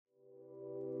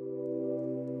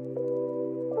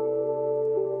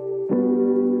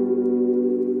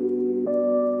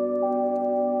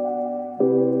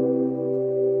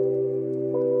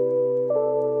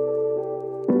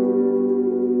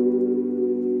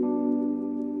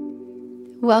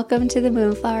Welcome to the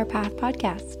Moonflower Path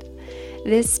podcast.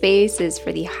 This space is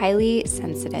for the highly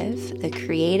sensitive, the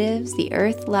creatives, the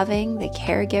earth-loving, the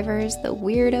caregivers, the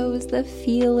weirdos, the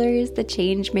feelers, the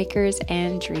change makers,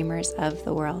 and dreamers of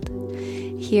the world.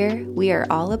 Here, we are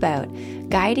all about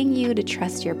guiding you to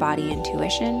trust your body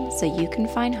intuition so you can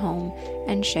find home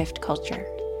and shift culture.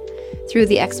 Through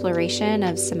the exploration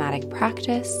of somatic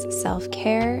practice,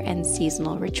 self-care, and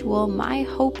seasonal ritual, my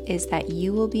hope is that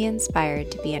you will be inspired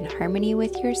to be in harmony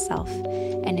with yourself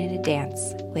and in a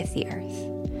dance with the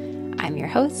earth. I'm your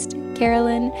host,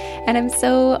 Carolyn, and I'm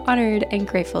so honored and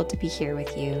grateful to be here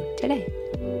with you today.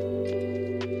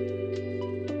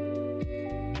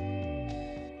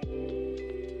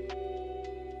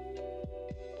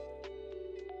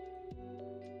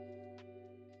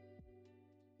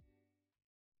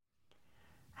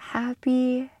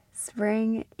 Happy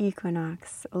spring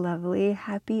equinox, lovely.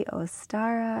 Happy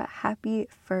Ostara. Happy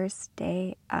first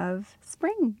day of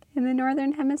spring in the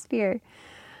Northern Hemisphere.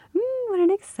 What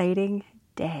an exciting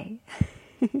day.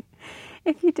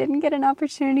 If you didn't get an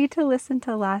opportunity to listen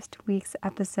to last week's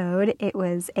episode, it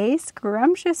was a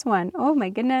scrumptious one. Oh my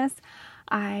goodness.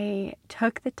 I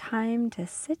took the time to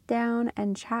sit down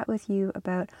and chat with you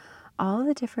about all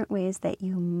the different ways that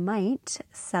you might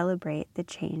celebrate the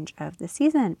change of the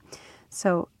season.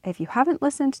 So if you haven't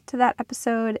listened to that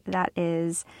episode, that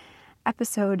is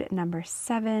episode number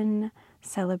 7,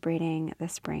 Celebrating the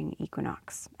Spring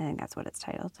Equinox. I think that's what it's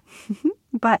titled.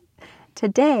 But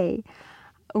today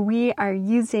we are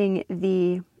using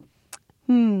the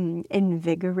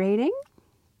invigorating,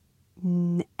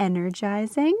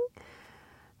 energizing,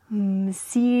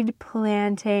 seed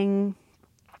planting,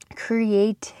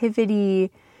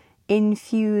 creativity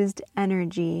infused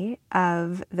energy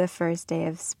of the first day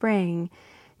of spring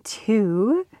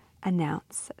to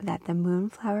announce that the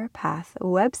Moonflower Path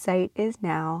website is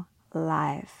now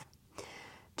live.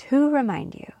 To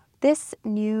remind you, this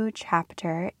new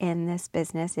chapter in this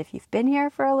business, if you've been here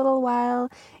for a little while,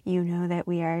 you know that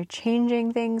we are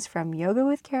changing things from Yoga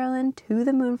with Carolyn to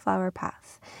the Moonflower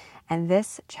Path. And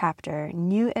this chapter,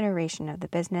 new iteration of the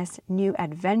business, new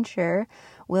adventure,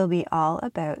 will be all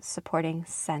about supporting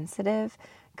sensitive,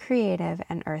 creative,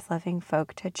 and earth-loving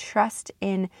folk to trust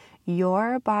in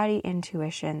your body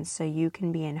intuition so you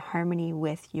can be in harmony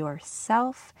with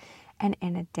yourself and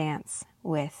in a dance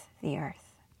with the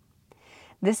earth.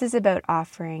 This is about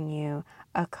offering you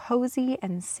a cozy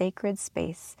and sacred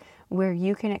space where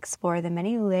you can explore the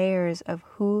many layers of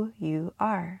who you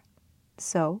are.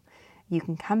 So, you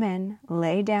can come in,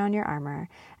 lay down your armor,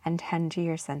 and tend to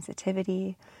your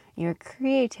sensitivity, your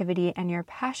creativity, and your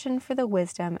passion for the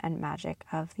wisdom and magic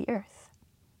of the earth.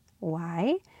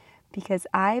 Why? Because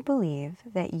I believe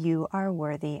that you are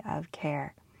worthy of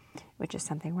care, which is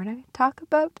something we're going to talk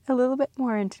about a little bit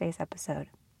more in today's episode.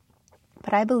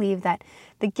 But I believe that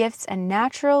the gifts and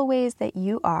natural ways that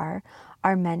you are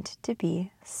meant to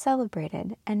be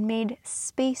celebrated and made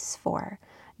space for,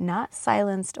 not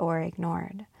silenced or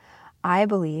ignored. I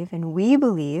believe, and we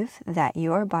believe, that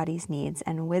your body's needs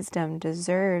and wisdom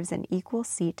deserves an equal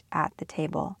seat at the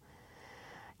table.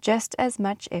 Just as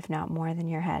much, if not more than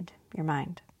your head, your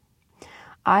mind.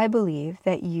 I believe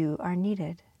that you are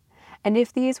needed. And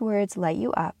if these words light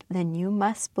you up, then you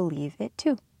must believe it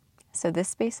too. So this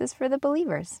space is for the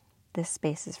believers. This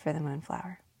space is for the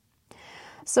Moonflower.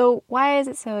 So why is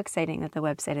it so exciting that the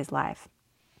website is live?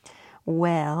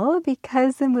 Well,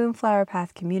 because the Moonflower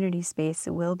Path community space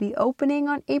will be opening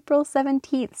on April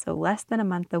 17th, so less than a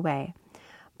month away.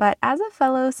 But as a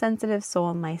fellow sensitive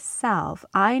soul myself,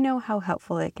 I know how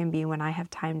helpful it can be when I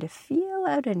have time to feel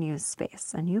out a new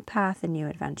space, a new path, a new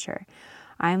adventure.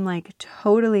 I'm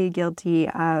totally guilty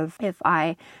of if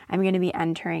I am going to be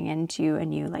entering into a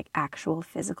new actual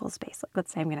physical space.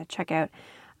 Let's say I'm going to check out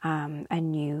a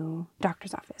new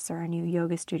doctor's office or a new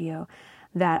yoga studio,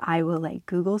 that I will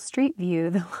Google Street View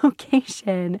the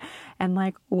location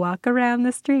and walk around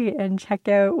the street and check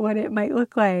out what it might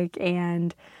look like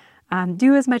and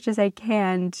do as much as I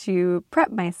can to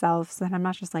prep myself so that I'm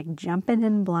not just jumping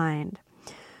in blind.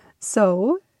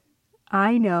 So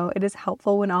I know it is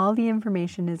helpful when all the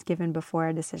information is given before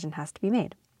a decision has to be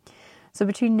made. So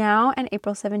between now and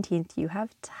April 17th, you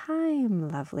have time,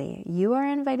 lovely. You are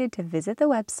invited to visit the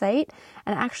website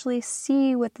and actually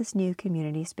see what this new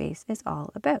community space is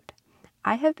all about.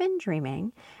 I have been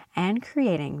dreaming and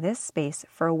creating this space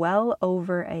for well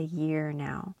over a year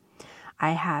now.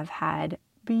 I have had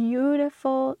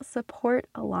beautiful support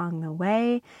along the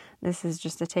way. This is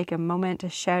just to take a moment to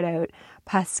shout out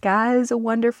Pascal's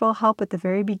wonderful help at the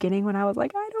very beginning when I was I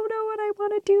don't know what I want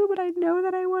want to do, but I know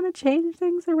that I want to change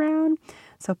things around.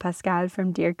 So Pascal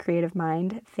from Dear Creative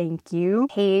Mind, thank you.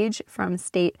 Paige from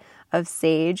State of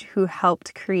Sage, who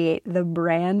helped create the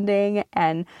branding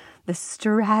and the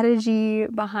strategy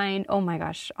behind, oh my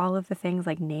gosh, all of the things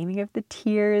like naming of the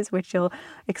tiers, which you'll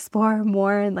explore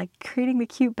more, and like creating the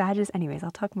cute badges. Anyways,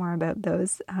 I'll talk more about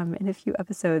those in a few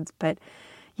episodes. But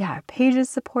yeah, Paige's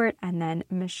support, and then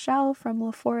Michelle from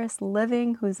La Forest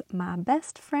Living, who's my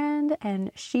best friend, and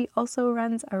she also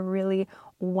runs a really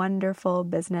wonderful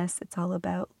business. It's all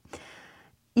about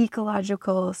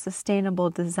ecological, sustainable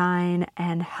design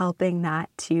and helping that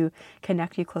to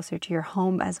connect you closer to your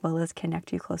home as well as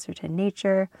connect you closer to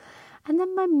nature. And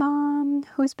then my mom,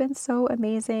 who's been so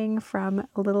amazing from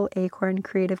Little Acorn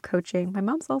Creative Coaching. My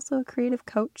mom's also a creative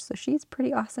coach, so she's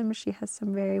pretty awesome. She has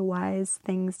some very wise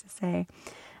things to say.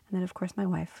 And then, of course, my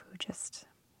wife, who just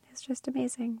is just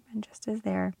amazing and just is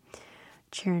there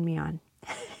cheering me on.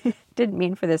 Didn't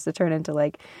mean for this to turn into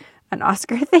like an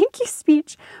Oscar thank you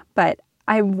speech, but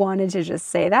I wanted to just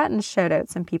say that and shout out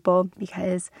some people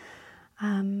because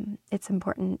it's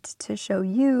important to show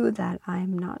you that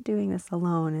I'm not doing this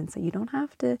alone. And so you don't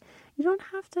have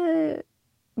to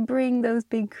bring those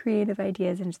big creative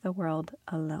ideas into the world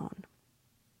alone.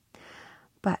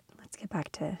 But let's get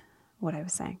back to what I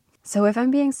was saying. So if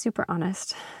I'm being super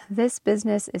honest, this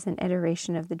business is an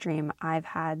iteration of the dream I've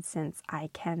had since I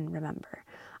can remember.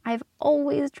 I've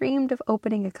always dreamed of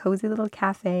opening a cozy little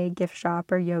cafe, gift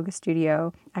shop, or yoga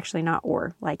studio. Actually, not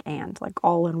or, like and, like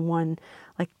all in one.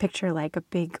 Like picture like a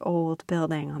big old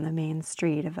building on the main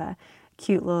street of a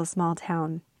cute little small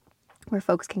town where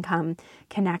folks can come,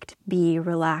 connect, be,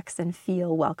 relax, and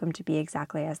feel welcome to be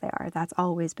exactly as they are. That's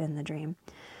always been the dream.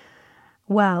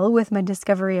 Well, with my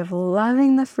discovery of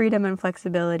loving the freedom and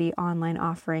flexibility online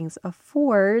offerings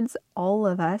affords all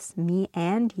of us, me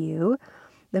and you,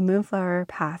 the Moonflower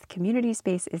Path community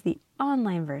space is the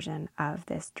online version of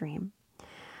this dream.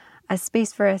 A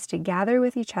space for us to gather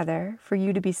with each other, for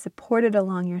you to be supported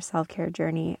along your self-care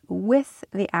journey with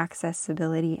the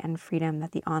accessibility and freedom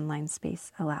that the online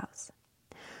space allows.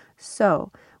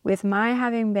 So, with my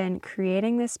having been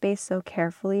creating this space so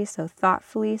carefully, so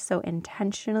thoughtfully, so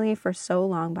intentionally for so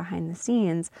long behind the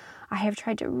scenes, I have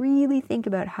tried to really think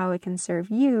about how it can serve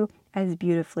you as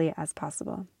beautifully as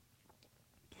possible.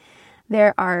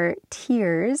 There are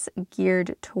tiers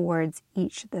geared towards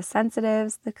each, the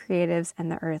sensitives, the creatives,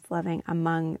 and the earth-loving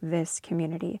among this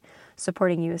community,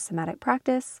 supporting you with somatic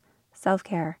practice,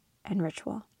 self-care, and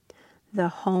ritual. The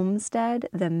homestead,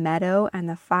 the meadow, and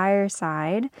the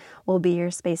fireside will be your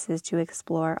spaces to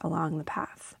explore along the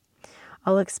path.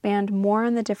 I'll expand more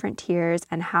on the different tiers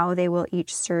and how they will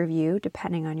each serve you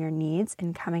depending on your needs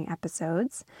in coming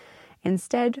episodes.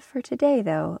 Instead, for today,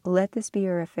 though, let this be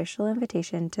your official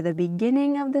invitation to the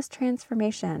beginning of this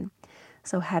transformation.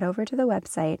 So head over to the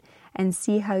website and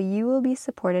see how you will be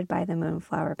supported by the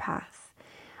Moonflower Path.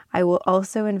 I will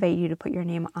also invite you to put your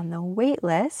name on the wait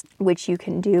list, which you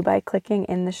can do by clicking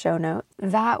in the show notes.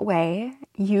 That way,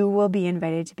 you will be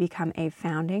invited to become a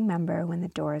founding member when the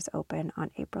doors open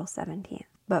on April 17th.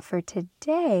 But for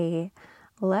today,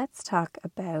 let's talk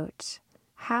about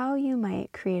how you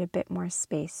might create a bit more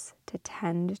space to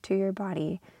tend to your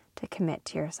body, to commit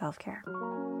to your self-care.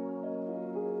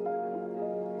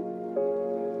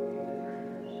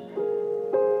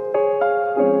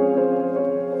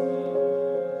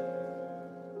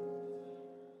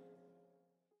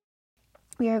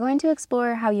 We are going to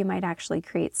explore how you might actually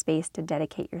create space to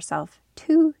dedicate yourself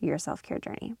to your self-care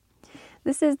journey.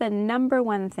 This is the number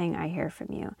one thing I hear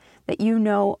from you, that you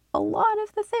know a lot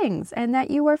of the things and that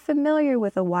you are familiar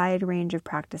with a wide range of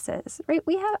practices, right?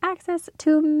 We have access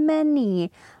to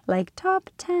many, like top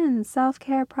 10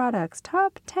 self-care products,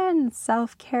 top 10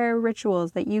 self-care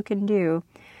rituals that you can do,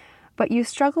 but you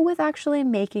struggle with actually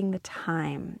making the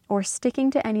time or sticking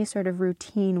to any sort of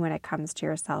routine when it comes to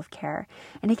your self-care.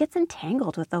 And it gets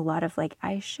entangled with a lot of like,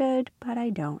 I should, but I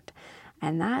don't.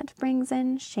 And that brings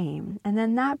in shame. And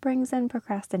then that brings in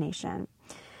procrastination.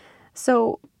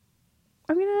 So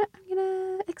I'm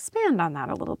gonna expand on that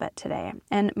a little bit today.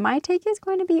 And my take is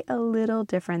going to be a little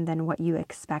different than what you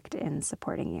expect in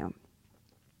supporting you.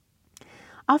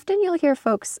 Often you'll hear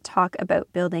folks talk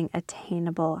about building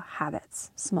attainable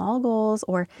habits, small goals,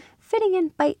 or fitting in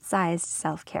bite-sized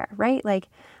self-care, right? Like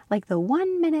the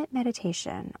 1-minute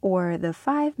meditation, or the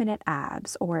 5-minute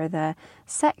abs, or the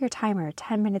set your timer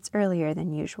 10 minutes earlier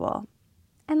than usual.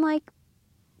 And like,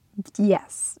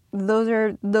 yes, those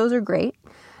are great,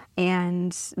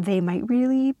 and they might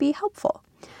really be helpful.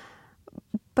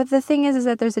 But the thing is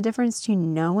that there's a difference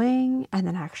between knowing and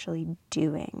then actually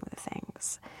doing the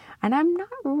things. And I'm not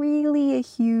really a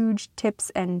huge tips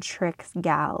and tricks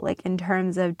gal, like in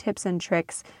terms of tips and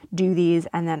tricks, do these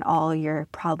and then all your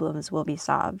problems will be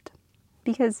solved.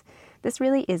 Because this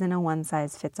really isn't a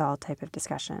one-size-fits-all type of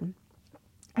discussion.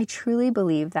 I truly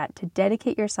believe that to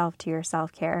dedicate yourself to your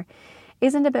self-care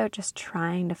isn't about just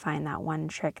trying to find that one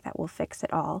trick that will fix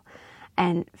it all.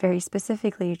 And very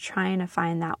specifically, trying to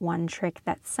find that one trick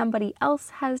that somebody else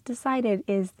has decided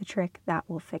is the trick that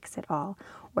will fix it all,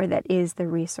 or that is the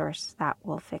resource that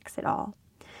will fix it all.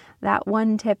 That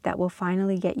one tip that will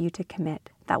finally get you to commit,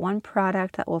 that one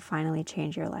product that will finally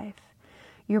change your life.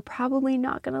 You're probably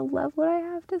not going to love what I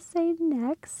have to say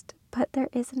next, but there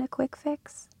isn't a quick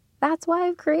fix. That's why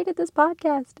I've created this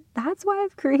podcast. That's why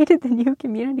I've created the new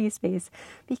community space,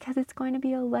 because it's going to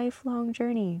be a lifelong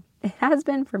journey. It has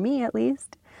been for me, at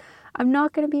least. I'm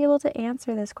not going to be able to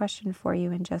answer this question for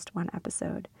you in just one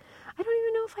episode. I don't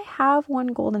even know if I have one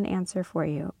golden answer for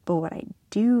you, but what I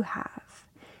do have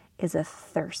is a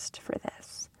thirst for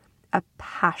this, a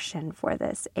passion for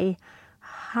this, a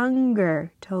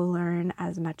hunger to learn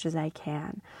as much as I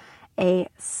can, a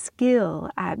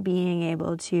skill at being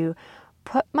able to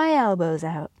put my elbows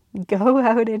out, go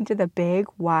out into the big,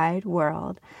 wide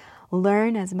world,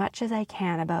 learn as much as I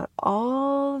can about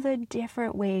all the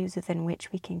different ways within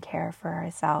which we can care for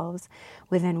ourselves,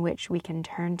 within which we can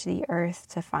turn to the earth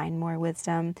to find more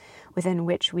wisdom, within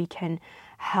which we can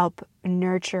help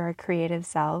nurture a creative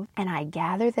self. And I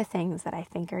gather the things that I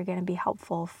think are going to be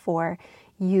helpful for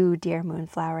you, dear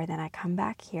Moonflower. Then I come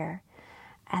back here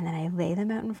and then I lay them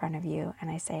out in front of you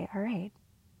and I say, all right,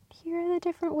 here are the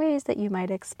different ways that you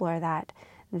might explore that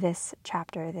this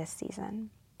chapter, this season.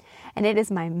 And it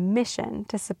is my mission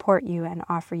to support you and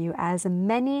offer you as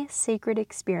many sacred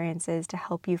experiences to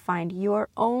help you find your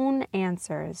own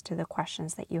answers to the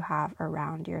questions that you have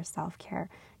around your self-care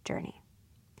journey.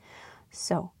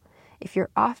 So, if you're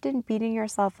often beating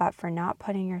yourself up for not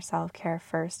putting your self-care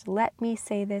first, let me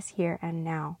say this here and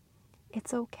now.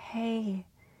 It's okay.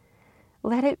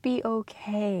 Let it be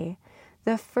okay.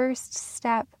 The first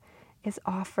step is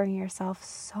offering yourself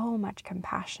so much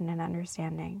compassion and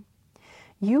understanding.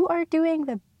 You are doing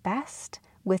the best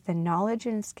with the knowledge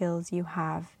and skills you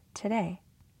have today.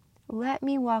 Let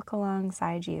me walk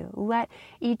alongside you.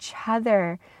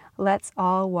 Let's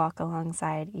all walk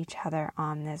alongside each other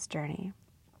on this journey.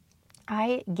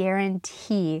 I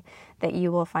guarantee that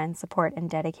you will find support in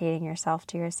dedicating yourself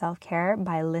to your self-care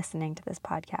by listening to this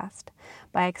podcast,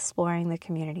 by exploring the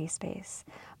community space,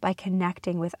 by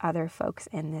connecting with other folks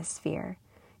in this sphere.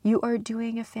 You are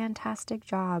doing a fantastic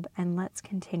job, and let's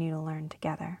continue to learn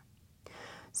together.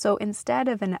 So instead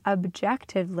of an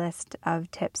objective list of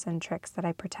tips and tricks that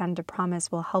I pretend to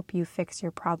promise will help you fix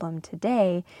your problem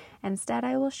today, instead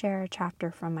I will share a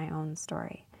chapter from my own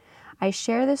story. I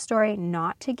share this story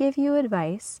not to give you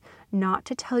advice, not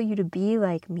to tell you to be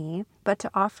like me, but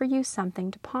to offer you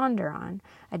something to ponder on,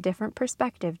 a different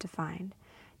perspective to find.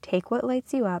 Take what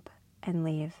lights you up and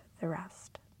leave the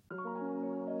rest.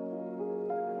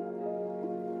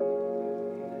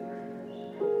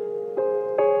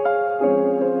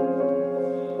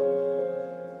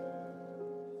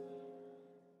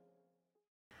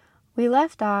 We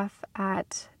left off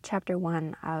at chapter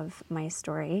 1 of my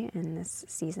story in this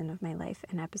season of my life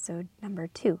in episode number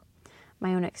 2,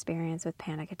 my own experience with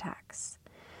panic attacks.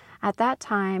 At that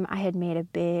time, I had made a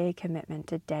big commitment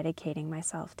to dedicating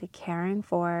myself to caring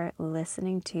for,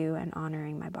 listening to, and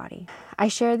honoring my body. I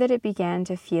shared that it began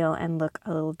to feel and look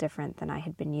a little different than I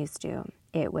had been used to.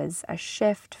 It was a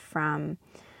shift from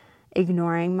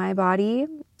ignoring my body,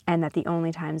 and that the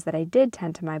only times that I did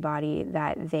tend to my body,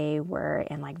 that they were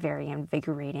in like very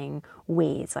invigorating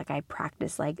ways. Like I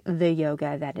practiced like the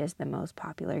yoga that is the most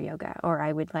popular yoga, or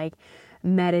I would like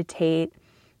meditate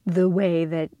the way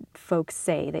that folks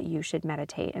say that you should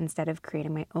meditate, instead of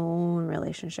creating my own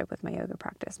relationship with my yoga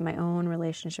practice, my own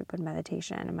relationship with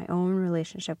meditation, and my own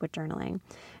relationship with journaling.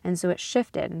 And so it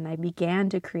shifted, and I began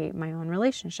to create my own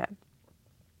relationship.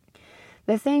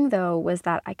 The thing, though, was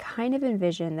that I kind of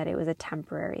envisioned that it was a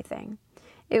temporary thing.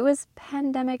 It was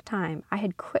pandemic time. I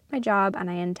had quit my job, and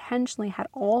I intentionally had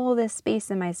all this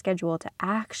space in my schedule to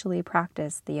actually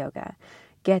practice the yoga,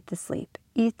 get the sleep,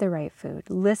 eat the right food,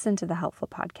 listen to the helpful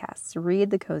podcasts, read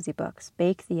the cozy books,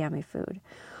 bake the yummy food,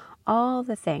 all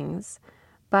the things.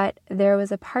 But there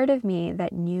was a part of me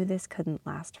that knew this couldn't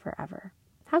last forever.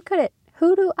 How could it?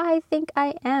 Who do I think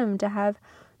I am to have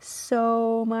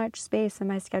so much space in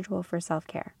my schedule for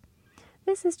self-care?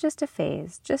 This is just a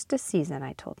phase, just a season,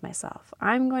 I told myself.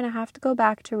 I'm going to have to go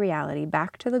back to reality,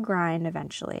 back to the grind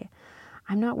eventually.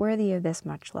 I'm not worthy of this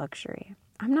much luxury.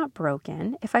 I'm not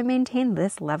broken. If I maintain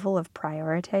this level of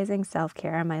prioritizing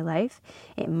self-care in my life,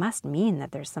 it must mean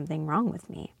that there's something wrong with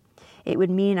me. It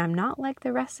would mean I'm not like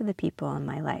the rest of the people in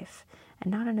my life, and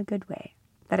not in a good way,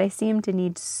 that I seem to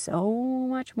need so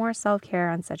much more self-care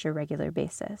on such a regular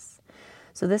basis.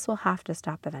 So this will have to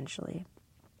stop eventually.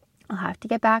 I'll have to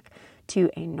get back to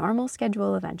a normal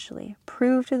schedule eventually,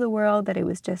 prove to the world that it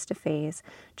was just a phase,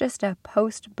 just a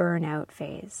post-burnout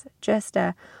phase, just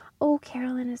a, oh,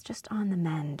 Carolyn is just on the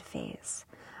mend phase,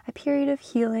 a period of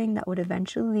healing that would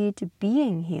eventually lead to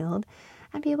being healed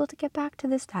and be able to get back to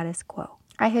the status quo.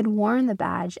 I had worn the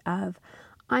badge of,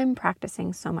 I'm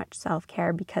practicing so much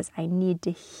self-care because I need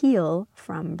to heal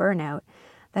from burnout,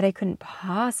 that I couldn't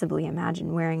possibly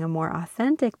imagine wearing a more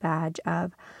authentic badge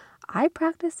of, I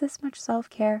practice this much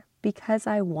self-care because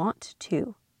I want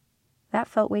to. That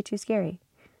felt way too scary.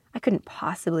 I couldn't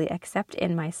possibly accept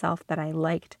in myself that I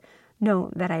liked,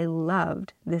 no, that I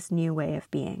loved this new way of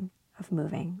being, of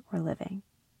moving or living.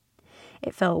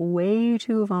 It felt way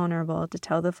too vulnerable to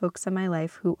tell the folks in my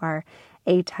life who are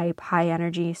A-type, high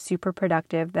energy, super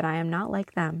productive, that I am not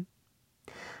like them.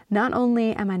 Not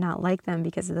only am I not like them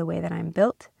because of the way that I'm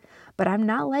built, but I'm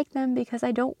not like them because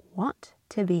I don't want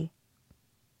to be.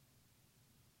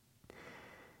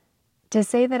 To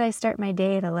say that I start my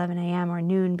day at 11 a.m. or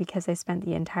noon because I spent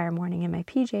the entire morning in my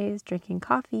PJs, drinking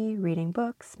coffee, reading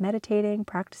books, meditating,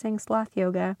 practicing sloth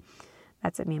yoga.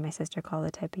 That's what me and my sister call the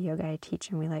type of yoga I teach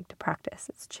and we like to practice.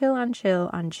 It's chill on chill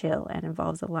on chill and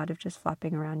involves a lot of just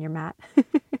flopping around your mat.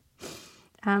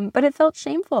 But it felt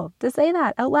shameful to say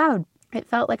that out loud. It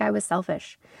felt like I was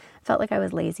selfish. It felt like I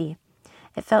was lazy.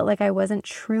 It felt like I wasn't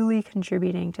truly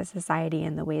contributing to society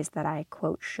in the ways that I,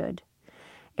 quote, should.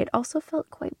 It also felt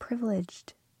quite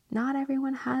privileged. Not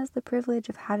everyone has the privilege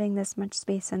of having this much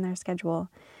space in their schedule.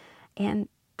 And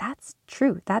that's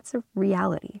true. That's a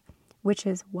reality, which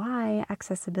is why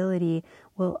accessibility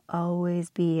will always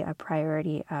be a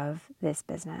priority of this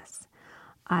business.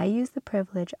 I use the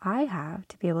privilege I have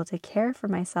to be able to care for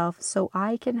myself so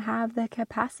I can have the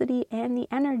capacity and the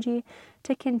energy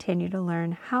to continue to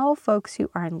learn how folks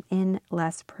who are in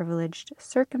less privileged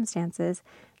circumstances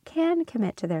can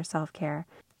commit to their self-care,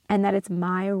 and that it's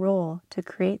my role to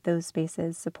create those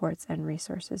spaces, supports, and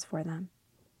resources for them.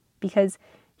 Because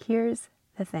here's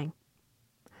the thing.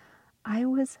 I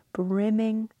was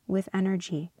brimming with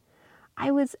energy. I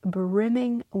was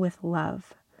brimming with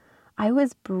love. I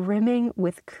was brimming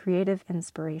with creative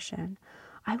inspiration.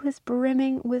 I was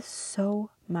brimming with so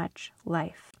much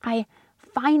life. I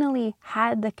finally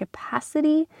had the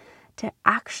capacity to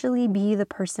actually be the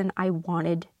person I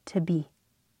wanted to be.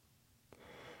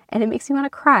 And it makes me want to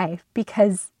cry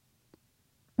because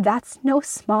that's no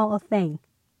small thing.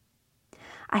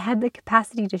 I had the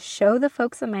capacity to show the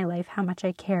folks in my life how much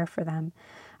I care for them.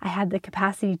 I had the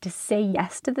capacity to say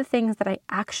yes to the things that I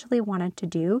actually wanted to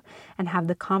do and have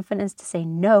the confidence to say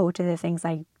no to the things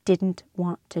I didn't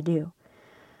want to do.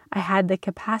 I had the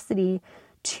capacity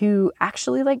to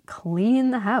actually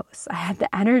clean the house. I had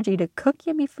the energy to cook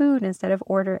yummy food instead of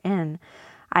order in.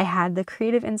 I had the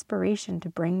creative inspiration to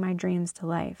bring my dreams to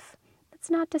life. That's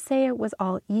not to say it was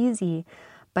all easy,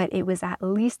 but it was at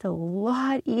least a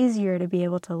lot easier to be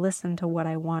able to listen to what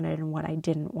I wanted and what I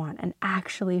didn't want and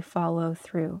actually follow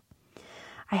through.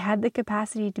 I had the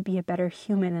capacity to be a better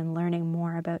human and learning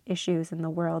more about issues in the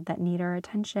world that need our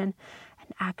attention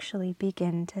and actually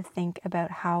begin to think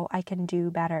about how I can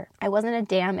do better. I wasn't a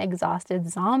damn exhausted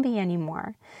zombie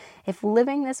anymore. If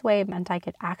living this way meant I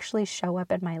could actually show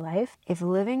up in my life, if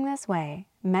living this way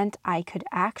meant I could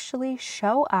actually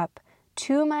show up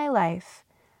to my life,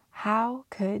 how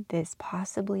could this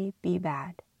possibly be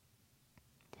bad?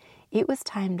 It was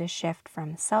time to shift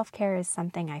from self-care as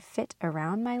something I fit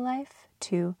around my life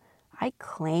to I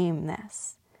claim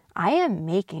this. I am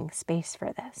making space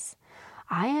for this.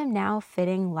 I am now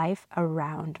fitting life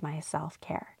around my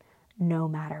self-care, no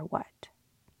matter what.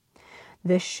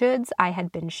 The shoulds I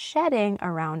had been shedding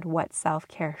around what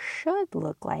self-care should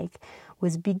look like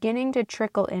was beginning to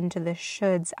trickle into the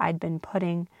shoulds I'd been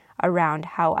putting around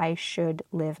how I should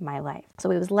live my life. So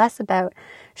it was less about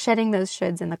shedding those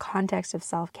shoulds in the context of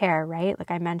self-care, right? Like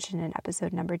I mentioned in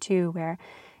episode number 2, where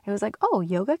it was like, oh,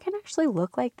 yoga can actually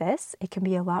look like this. It can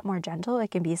be a lot more gentle. It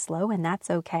can be slow, and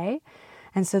that's okay.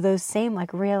 And so those same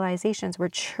realizations were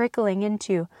trickling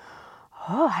into,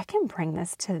 oh, I can bring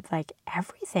this to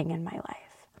everything in my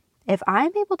life. If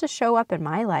I'm able to show up in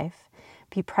my life,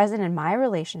 be present in my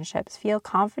relationships, feel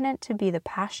confident to be the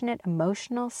passionate,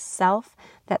 emotional self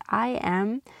that I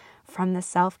am from the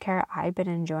self-care I've been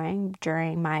enjoying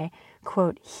during my,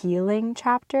 quote, healing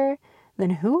chapter, then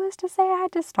who was to say I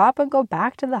had to stop and go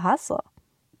back to the hustle?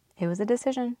 It was a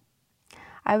decision.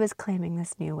 I was claiming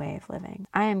this new way of living.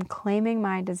 I am claiming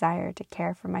my desire to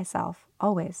care for myself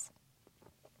always.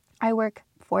 I work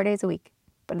 4 days a week,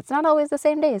 but it's not always the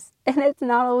same days, and it's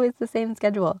not always the same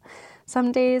schedule.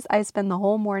 Some days I spend the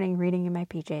whole morning reading in my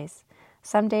PJs.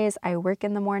 Some days I work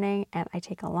in the morning and I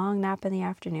take a long nap in the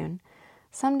afternoon.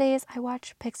 Some days I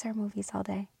watch Pixar movies all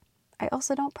day. I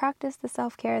also don't practice the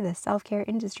self-care the self-care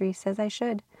industry says I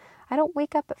should. I don't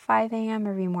wake up at 5 a.m.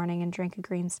 every morning and drink a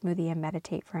green smoothie and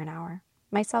meditate for an hour.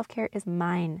 My self-care is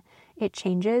mine. It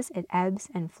changes, it ebbs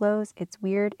and flows. It's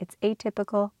weird, it's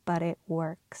atypical, but it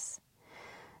works.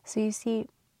 So you see,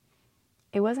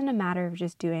 it wasn't a matter of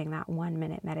just doing that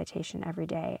 1-minute meditation every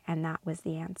day and that was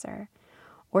the answer.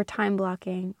 Or time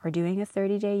blocking, or doing a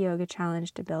 30-day yoga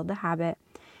challenge to build the habit.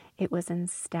 It was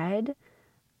instead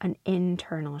an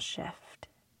internal shift.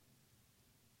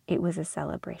 It was a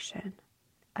celebration.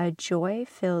 A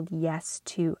joy-filled yes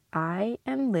to I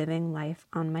am living life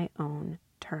on my own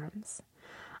terms.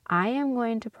 I am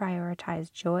going to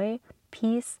prioritize joy,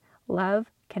 peace,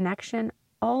 love, connection,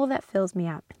 all that fills me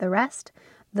up. The rest,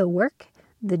 the work,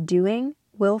 the doing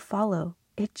will follow.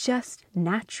 It just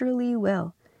naturally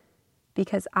will.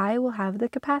 Because I will have the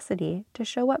capacity to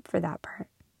show up for that part.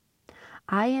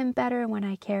 I am better when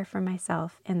I care for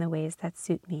myself in the ways that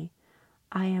suit me.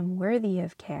 I am worthy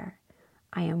of care.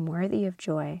 I am worthy of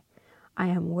joy. I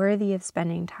am worthy of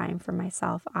spending time for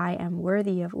myself. I am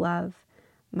worthy of love,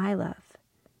 my love.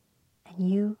 And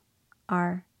you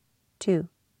are too.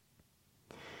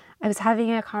 I was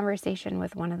having a conversation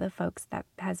with one of the folks that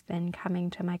has been coming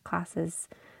to my classes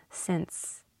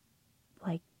since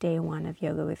like day one of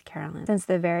Yoga with Carolyn, since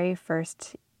the very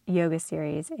first yoga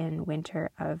series in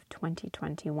winter of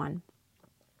 2021.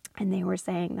 And they were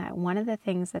saying that one of the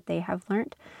things that they have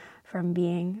learned from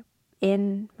being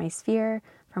in my sphere,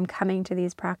 from coming to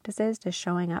these practices, to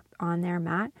showing up on their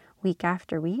mat week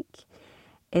after week,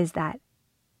 is that,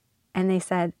 and they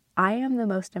said, I am the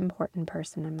most important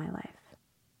person in my life.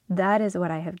 That is what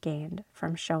I have gained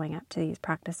from showing up to these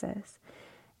practices,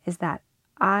 is that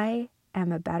I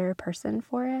am a better person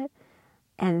for it,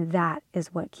 and that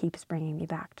is what keeps bringing me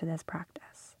back to this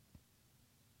practice.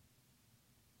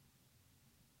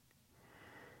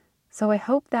 So I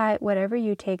hope that whatever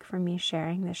you take from me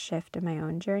sharing this shift in my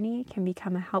own journey can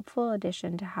become a helpful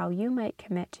addition to how you might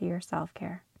commit to your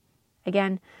self-care.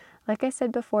 Again, like I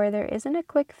said before, there isn't a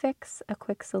quick fix, a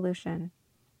quick solution.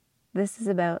 This is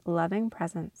about loving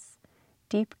presence,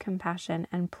 deep compassion,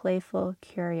 and playful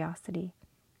curiosity.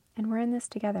 And we're in this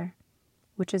together,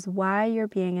 which is why you're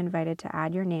being invited to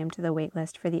add your name to the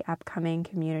waitlist for the upcoming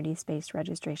community space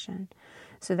registration,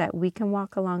 so that we can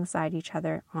walk alongside each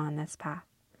other on this path.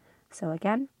 So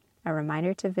again, a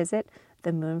reminder to visit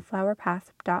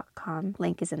themoonflowerpath.com.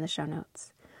 Link is in the show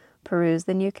notes. Peruse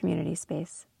the new community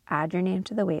space. Add your name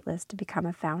to the waitlist to become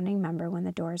a founding member when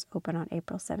the doors open on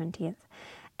April 17th.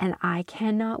 And I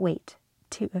cannot wait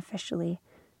to officially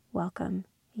welcome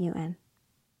you in.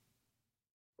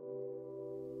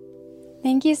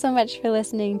 Thank you so much for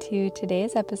listening to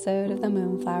today's episode of the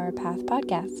Moonflower Path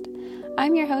podcast.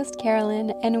 I'm your host,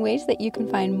 Carolyn, and ways that you can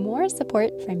find more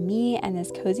support from me and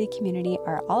this cozy community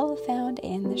are all found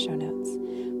in the show notes.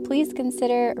 Please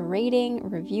consider rating,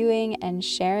 reviewing, and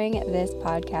sharing this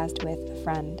podcast with a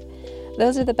friend.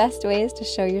 Those are the best ways to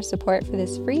show your support for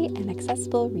this free and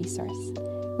accessible resource.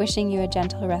 Wishing you a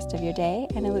gentle rest of your day,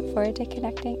 and I look forward to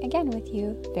connecting again with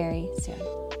you very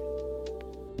soon.